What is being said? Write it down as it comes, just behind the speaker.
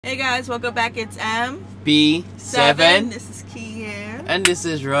Hey guys, welcome back. It's B7. This is Key here. And this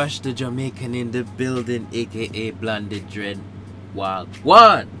is Rush, the Jamaican in the building, aka Blonded Dread Wild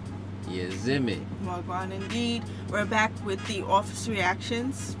One. Yeah, ZIMI. Wagwan indeed. We're back with the office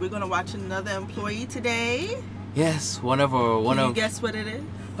reactions. We're gonna watch another employee today. Yes, Can you guess what it is?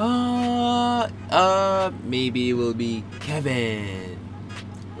 Maybe it will be Kevin.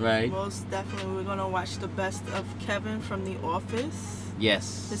 Right? Most definitely we're gonna watch the best of Kevin from The Office.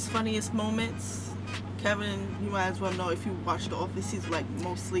 Yes. His funniest moments. Kevin, you might as well know if you watch The Office, he's like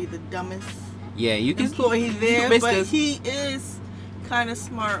mostly the dumbest employee there, but he is kind of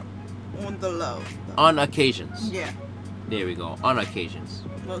smart on the low. On occasions. Yeah. There we go. On occasions.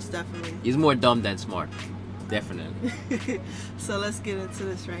 Most definitely. He's more dumb than smart. Definitely. So let's get into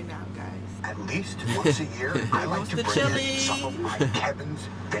this right now, guys. At least once a year, I like to bring in some of my Kevin's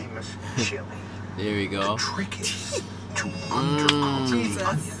famous chili. There we go. The trick is to undercook the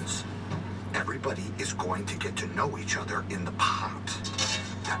onions. Everybody is going to get to know each other in the pot.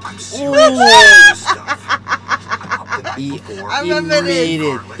 I'm serious about this stuff. I'm up the night before. I remember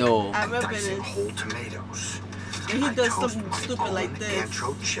it though. I remember dicing whole tomatoes. And he does something stupid like this.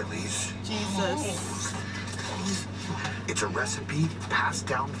 Ancho chilies. Jesus. It's a recipe passed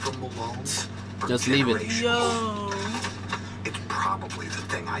down from Malone. Just leave it. Yo. It's probably the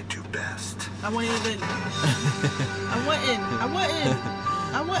thing I do best. I went in. Have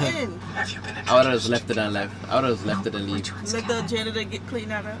you been I would have just left it and left. I would have just left it and leave. Let the janitor get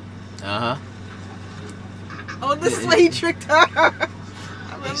cleaned out. Uh-huh. Oh, this is why he tricked her. I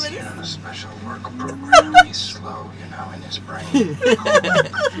remember He's this. on a special work program. He's slow, you know, in his brain.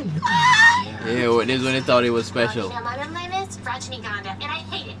 Yeah, well, this is when they thought it was special. You know, my middle name is Rajnikanth, and I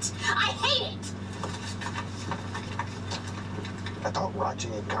hate it. I hate it. I thought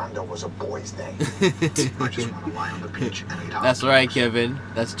Rajnikanth was a boy's name. I just want to lie on the beach and eat hot That's right, dogs. Kevin.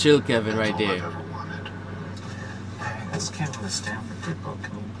 That's chill Kevin right That's all there. I've ever wanted. Hey, this came from the Stanford people.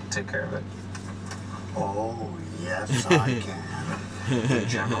 Can you take care of it? Oh, yes, I can. In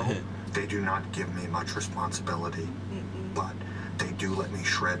general, they do not give me much responsibility, but they do let me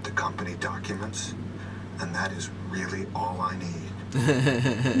shred the company documents, and that is really all I need.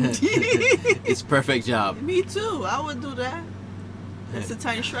 It's perfect job. Me too. I would do that. That's a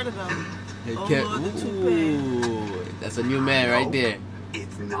tiny shredder though. Oh, Lord, the Ooh, that's a new man right there.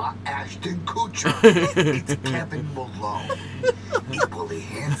 It's not Ashton Kutcher. It's Kevin Malone. Equally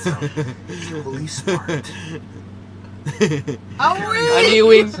handsome, equally smart.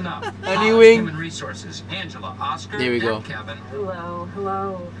 Anywing. Listen up. Anywing. Human Resources. Angela, Oscar, There we go. and Kevin. Hello,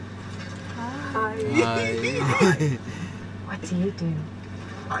 hello. Hi. Hi. What do you do?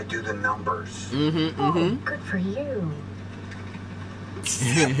 I do the numbers. Oh, good for you. Do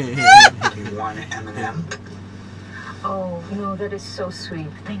you want an M&M? Oh, no, that is so sweet.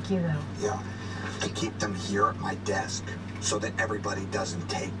 Thank you, though. Yeah. I keep them here at my desk so that everybody doesn't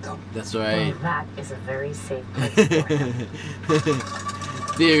take them. That's Well, right. that is a very safe place for him.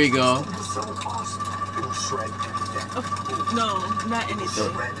 There we go. It's so awesome. It'll shred anything. No, not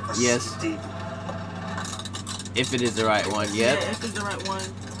anything. Shred a Yes. steak. If it is the right one, Yeah, yep. if it's the right one.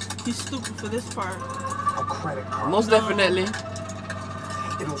 He's stupid for this part. A credit card. Most definitely.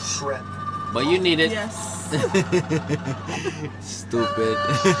 It'll shred. But you need it. Yes. Stupid.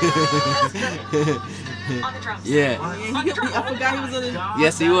 On the drums. Yeah. Yeah, I forgot he was in a...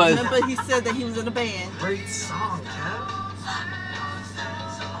 Yes, he was. Remember he said that he was in a band. Great song, Kev.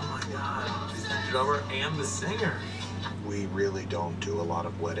 Oh my God. She's the drummer and the singer. We really don't do a lot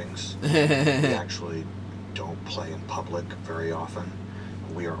of weddings. We actually don't play in public very often.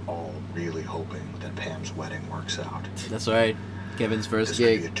 We are all really hoping that Pam's wedding works out. That's right. Kevin's first This could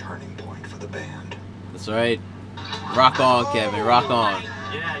be gig. a turning point for the band. That's right. Rock on, Kevin. Rock on.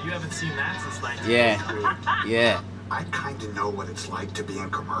 Yeah, you haven't seen that since 19. Yeah. Yeah. I kind of know what it's like to be in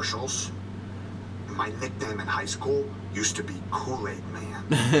commercials. My nickname in high school used to be Kool-Aid Man.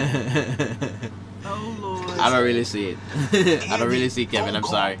 Oh, Lord. I don't really see it. I don't really see Kevin. I'm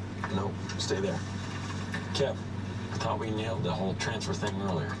sorry. No, stay there. Kev, I thought we nailed the whole transfer thing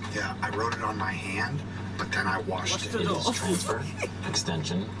earlier. Yeah, I wrote it on my hand, but then I washed it. it It is off. transfer,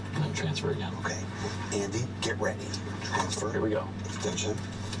 extension, and then transfer again. Okay, Andy, get ready. Transfer. Here we go. Extension.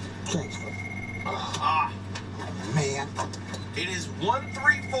 Transfer. Ah, Oh, man. it is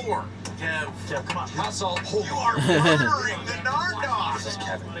 134. Kev, come on. Hustle. You are murdering the Nardog. This is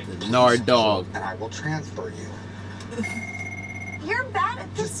Kevin. The Nard dog. And I will transfer you. You're bad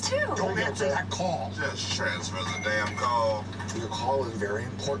at this too. Don't answer that call. Just transfer the damn call. Your call is very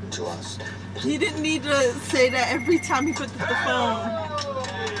important to us. He didn't need to say that every time he picked up the phone.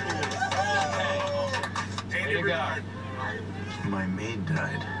 There you go. My maid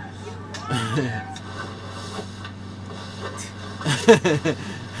died.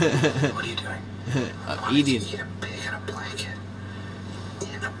 What are you doing? I'm eating. Eat a pig in a blanket.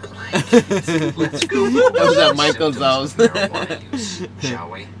 In a blanket. Let's go. That was at Michael's house. Shall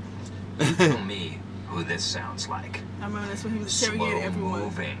we? You tell me who this sounds like. I remember that's when he was interrogating everyone.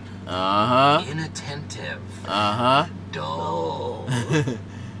 Moving. Inattentive. Dull.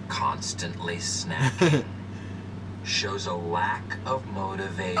 Constantly snacking. Shows a lack of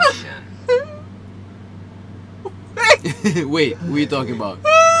motivation. Wait, what are you talking about?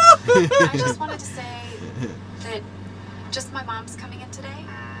 I just wanted to say that just my mom's coming in today.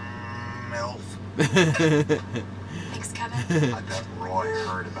 MILF. Thanks, Kevin. I bet Roy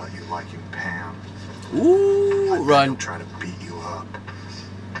heard about you liking Pam. Ooh, run. He'll try to beat you up.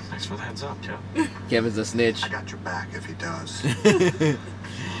 Thanks for the heads up, Jeff. Kevin's a snitch. I got your back if he does.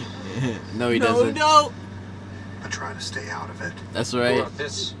 No, he doesn't. No. But try to stay out of it. That's right. Look,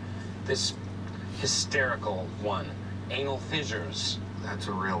 this hysterical one, anal fissures. That's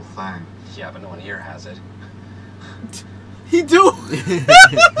a real thing. Yeah, but no one here has it. He do.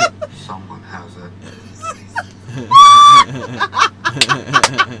 Someone has it.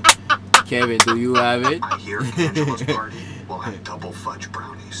 Kevin, do you have it? I hear Angela's party will have double fudge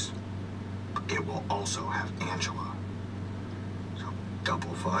brownies. It will also have Angela. So,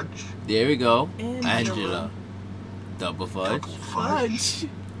 double fudge. There we go. Angela. Double fudge. Double fudge.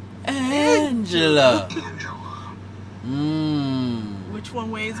 Angela. Angela. Mmm. Which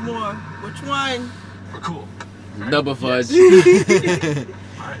one weighs more? Which one? We're cool. Double fudge.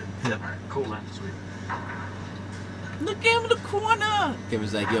 Alright, cool then. Sweet. Look at him in the corner.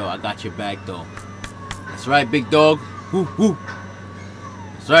 Kevin's like, yo, I got your back though. That's right, big dog. Woo, woo.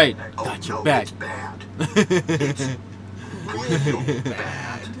 That's right. Oh, Got your no, back. it's bad. It's real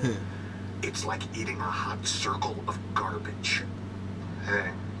bad. It's like eating a hot circle of garbage.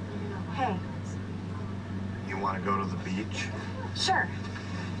 Hey, Hey, you want to go to the beach? sure.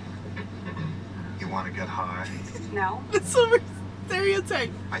 You want to get high? No. It's so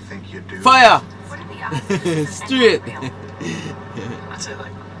stereotype. I think you do. Fire! What are the odds? Straight. I'd say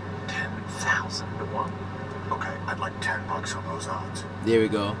like 10,000 to 1. Okay, I'd like $10 on those odds. There we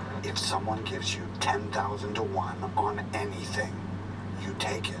go. If someone gives you 10,000 to 1 on anything, you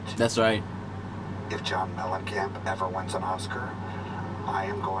take it. That's right. If John Mellencamp ever wins an Oscar, I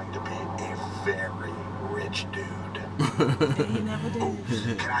am going to be a very rich dude. He never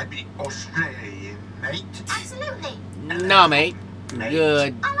did. Can I be Australian, mate? Absolutely. No, mate. Good I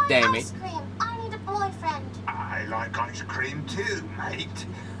like day, ice mate. cream. I need a boyfriend. I like ice cream too, mate.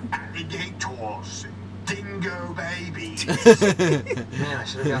 Alligators, dingo babies, Man, I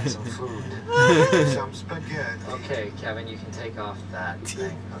should have gotten some food. some spaghetti. Okay, Kevin, you can take off that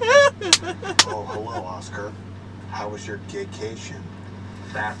thing. Oh, hello, Oscar. How was your gaycation?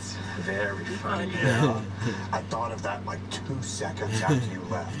 That's very funny. Yeah. I thought of that like 2 seconds after you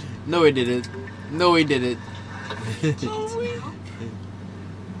left. No, he didn't. No, he didn't.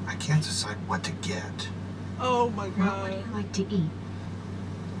 I can't decide what to get. Oh my What would god. you like to eat?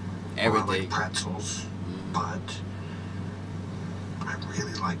 Well, I Everything. like pretzels, but I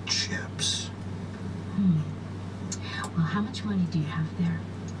really like chips. Well, how much money do you have there?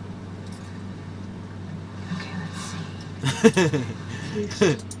 Okay, let's see.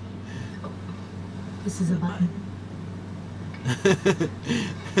 This is a button.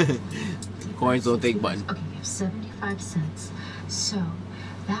 Coins don't take button. Okay, you have 75 cents. So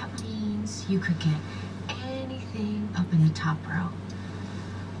that means you could get anything up in the top row.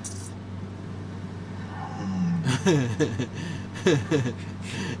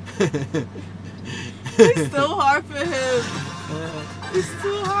 It's so hard for him. It's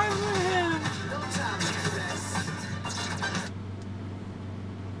too hard for him.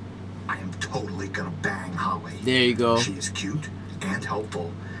 I am totally gonna bang Holly. There you go. She is cute and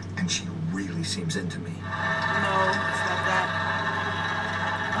helpful, and she really seems into me. No, it's not that.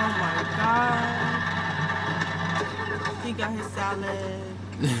 Oh my god. He got his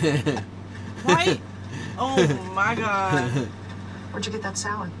salad. Right? Oh my god. Where'd you get that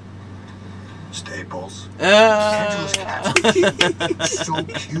salad? Staples. Angela's cats are so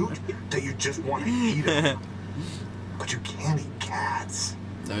cute that you just want to eat them. But you can't eat cats.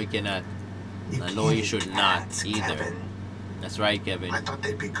 No, you cannot. You I know can't you eat should cats, not either. Kevin. That's right, Kevin. I thought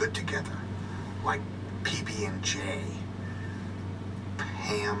they'd be good together. Like PB&J.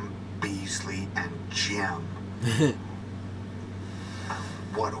 Pam, Beasley, and Jim.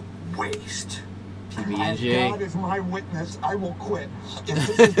 What a waste. PB&J. God is my witness, I will quit if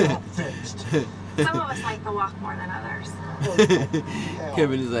this is not fixed. Some of us like the walk more than others.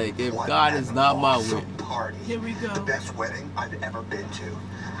 Kevin is like, if God is not my witness. party. Here we go. The best wedding I've ever been to.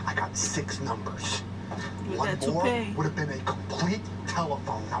 I got 6 numbers. One more would have been a complete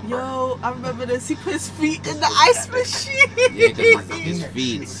telephone number. Yo, I remember this. He put his feet in the ice machine. Yeah, because his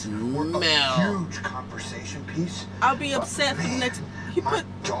feet smell. Huge conversation piece. I'll be upset for the next. He my put.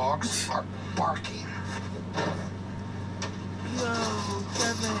 dogs are barking. Yo,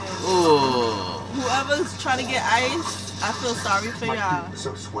 Kevin. Oh. Whoever's trying to get ice, I feel sorry for My y'all. feet are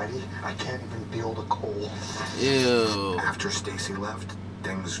so sweaty, I can't even feel the cold. Ew. After Stacy left,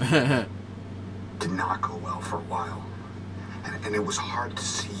 things did not go well for a while. And it was hard to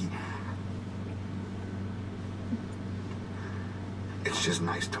see. It's just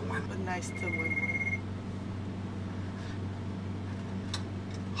nice to win. But nice to win.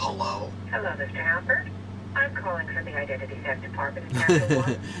 Hello? Hello, Mr. Halpert. I'm calling from the Identity Theft Department in Capital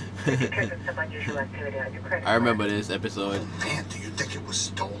One because of some unusual activity on your credit I remember card. this episode. Man, do you think it was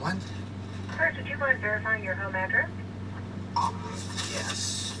stolen? First, would you mind verifying your home address?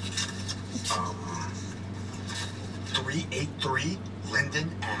 Yes. 383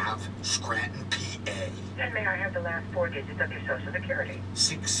 Linden Ave, Scranton, PA. And may I have the last 4 digits of your Social Security?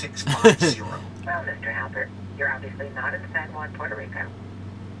 6650. Well, Mr. Halpert, you're obviously not in San Juan, Puerto Rico.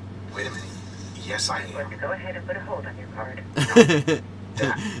 Wait a minute. Yes, I I'm going to am. go ahead and put a hold on your card.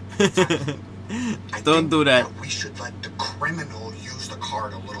 Don't do that. We should let the criminal use the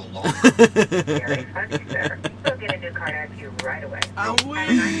card a little longer. Very funny, sir. We'll get a new card out to you right away. I'm weak.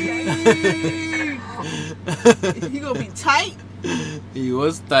 He gonna be tight. He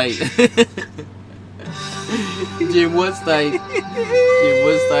was tight. Jim was tight. Jim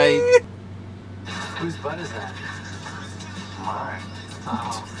was tight. Whose butt is that? Mine.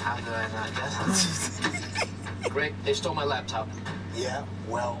 Oh, how did I not guess that? Greg, they stole my laptop. Yeah,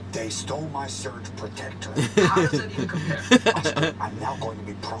 well, they stole my surge protector. How does that even compare? I'm now going to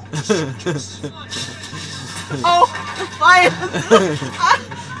be prone to surges. Oh, the fire.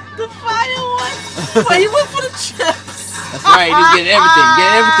 The fire one. Wait, he went for the chips. That's right, he's getting everything.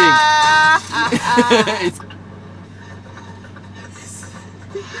 Get everything.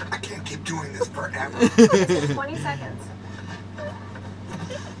 I can't keep doing this forever. 20 seconds.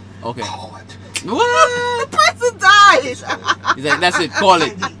 Okay. Call it. What? The person died. He's like, that's it, call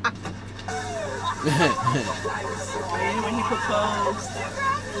it. When he proposed.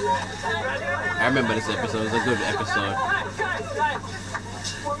 I remember this episode. It was a good episode.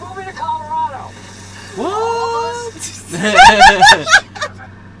 We're moving to Colorado. What?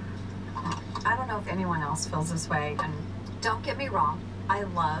 I don't know if anyone else feels this way, and don't get me wrong, I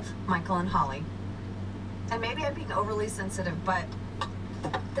love Michael and Holly. And maybe I'm being overly sensitive, but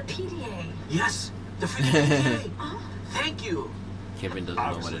the PDA. Yes, the freaking PDA. Thank you. Kevin doesn't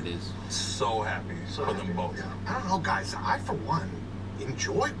know what it is. So happy for them both. I don't know, guys. I, for one,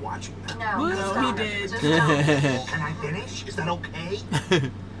 enjoyed watching them. No, No, stop he it. did. Just don't. Can I finish? Is that okay?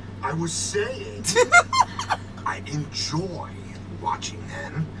 I was saying I enjoy watching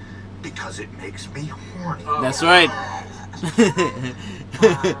them because it makes me horny. That's right.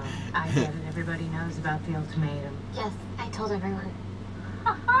 I get it. Everybody knows about the ultimatum. Yes, I told everyone.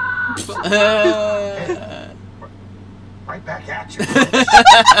 Right back at you.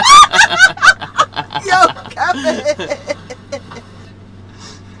 Yo, Kevin.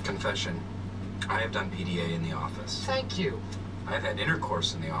 Confession. I have done PDA in the office. Thank you. I've had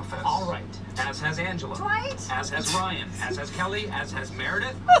intercourse in the office. All right. As has Angela. Right? As has Ryan. As has Kelly. As has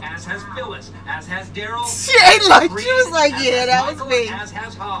Meredith. As has Phyllis. As has Daryl. She ain't like, she was like, as yeah, has that was Michael, me. As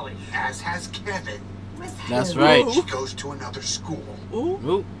has Holly. As has Kevin. That's right. She goes to another school.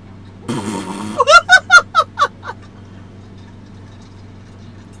 Ooh.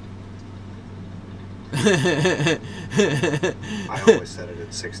 I always said it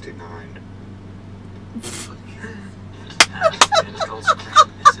at 69.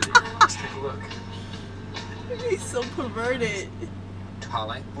 Let's take a look. He's so perverted.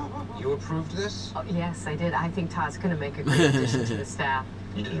 Holly, you approved this? Oh, yes, I did. I think Todd's going to make a great addition to the staff.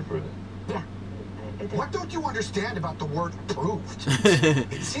 You didn't approve it. Yeah. I did. What don't you understand about the word approved?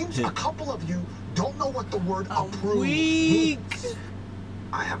 It seems a couple of you don't know what the word approved Weak. means.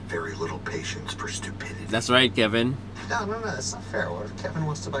 I have very little patience for stupidity. That's right, Kevin. No, that's not fair. What if Kevin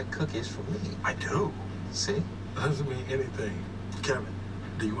wants to buy cookies from me? I do. See? That doesn't mean anything. Kevin,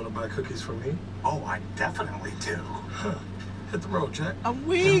 do you want to buy cookies from me? Oh, I definitely do. Huh. Hit the road, Jack. I'm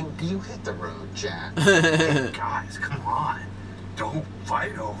weak. No, you hit the road, Jack. Hey, guys, come on. Don't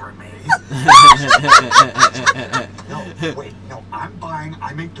fight over me. No, wait, no,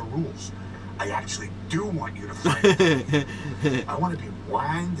 I make the rules. I actually do want you to fight me. I want to be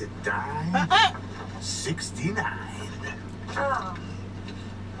wined and dined. 69. Oh.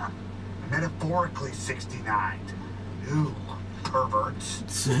 Metaphorically 69. You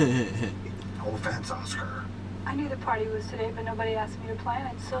perverts. No offense, Oscar. I knew the party was today, but nobody asked me to plan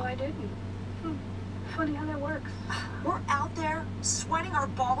it, so I didn't. Funny how that works. We're out there sweating our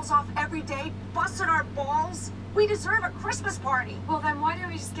balls off every day, busting our balls. We deserve a Christmas party. Well, then why don't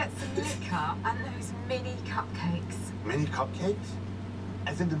we just get some liquor and those mini cupcakes? Mini cupcakes?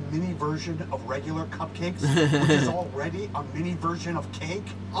 As in the mini version of regular cupcakes, which is already a mini version of cake?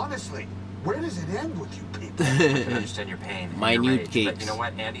 Honestly, where does it end with you people? I can understand your pain and your Minute rage, cakes. but you know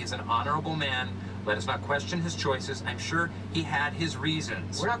what? Andy is an honorable man. Let us not question his choices. I'm sure he had his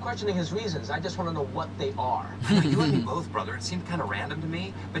reasons. We're not questioning his reasons. I just want to know what they are. You and me both, brother. It seemed kind of random to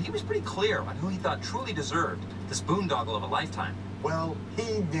me, but he was pretty clear on who he thought truly deserved this boondoggle of a lifetime. Well,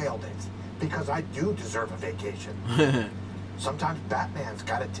 he nailed it. Because I do deserve a vacation. Sometimes Batman's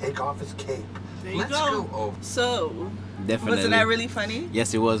got to take off his cape. There you go. Oh. So, Definitely. wasn't that really funny?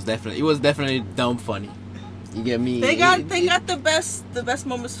 Yes, it was definitely. It was definitely dumb funny. You get me? They got the best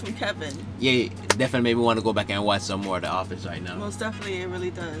moments from Kevin. Yeah, it definitely made me want to go back and watch some more of The Office right now. Most definitely, it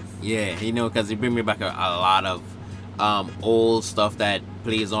really does. Yeah, you know, because it brings me back a lot of old stuff that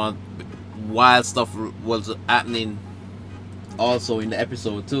plays on. Wild stuff was happening also in the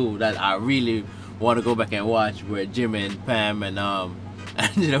episode too that I really want to go back and watch, where Jim and Pam and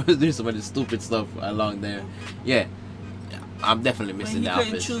Angela was doing some of the stupid stuff along there. Yeah, I'm definitely missing The Office.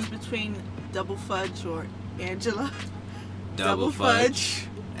 You couldn't choose between Double Fudge or Angela. Double Fudge,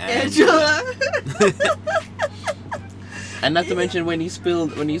 Angela. And not to mention when he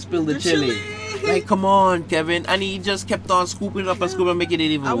spilled the chili. Like, come on, Kevin. And he just kept on scooping it up and scooping and making it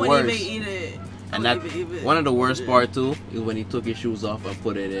even worse. I wouldn't even eat it. And that one of the worst part too is when he took his shoes off and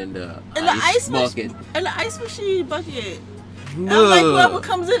put it in the ice bucket. In the ice machine bucket. I'm like, whoever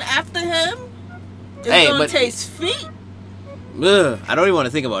comes in after him is gonna taste feet. I don't even want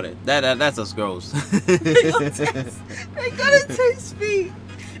to think about it. That's just gross. They gonna taste feet.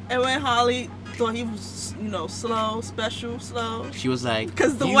 And when Holly thought he was, you know, slow, she was like,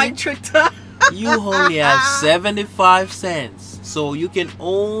 because the white tricked her. You only have 75 cents, so you can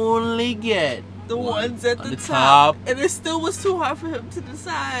only get the ones at the top. And it still was too hard for him to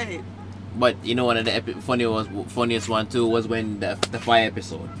decide. But you know, one of the funniest one too was when the fire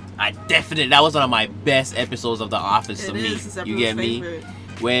episode. That was one of my best episodes of The Office to me. You get me?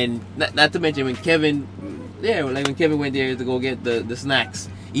 When not to mention when Kevin, like when Kevin went there to go get the snacks,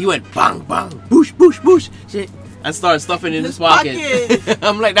 he went bang bang, boosh boosh boosh, shit, and started stuffing in his pocket.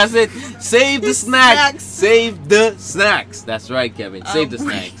 I'm like, that's it. Save the snacks. Save the snacks. That's right, Kevin. Save the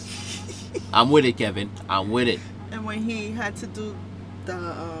snacks. I'm with it, Kevin. I'm with it. And when he had to do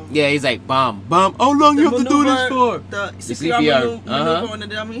the he's like, bomb. How long you have to do this for? The CPR maneuver on the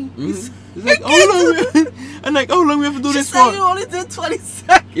dummy. He's like, I'm like, how long we have to do this for? You only did 20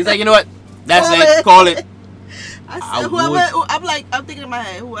 seconds. He's like, you know what? That's it. Call it. I said, I'm thinking in my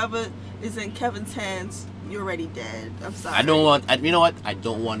head, whoever is in Kevin's hands, you're already dead. I'm sorry. You know what? I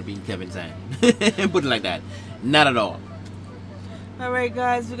don't want to be in Kevin's hand. Put it like that. Not at all. Alright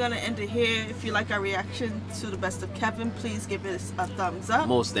guys, we're going to end it here. If you like our reaction to The Best of Kevin, please give us a thumbs up.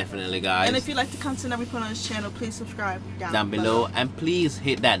 Most definitely, guys. And if you like the content that we put on this channel, please subscribe down below. And please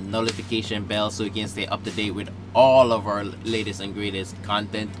hit that notification bell so you can stay up to date with all of our latest and greatest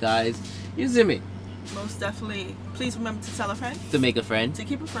content, guys. You see me? Most definitely. Please remember to tell a friend. To make a friend. To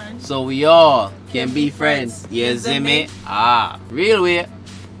keep a friend. So we all can be friends. You see me? Real weird.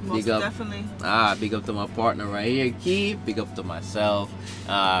 Most definitely. Big up to my partner right here, Keith. Big up to myself,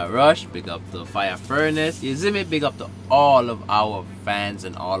 Rush. Big up to Fire Furnace. You see me? Big up to all of our fans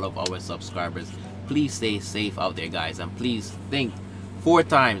and all of our subscribers. Please stay safe out there, guys, and please think 4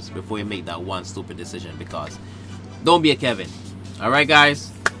 times before you make that one stupid decision, because don't be a Kevin. All right,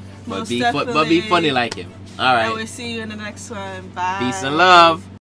 guys. But be funny like him. All right. I will see you in the next one. Bye. Peace and love.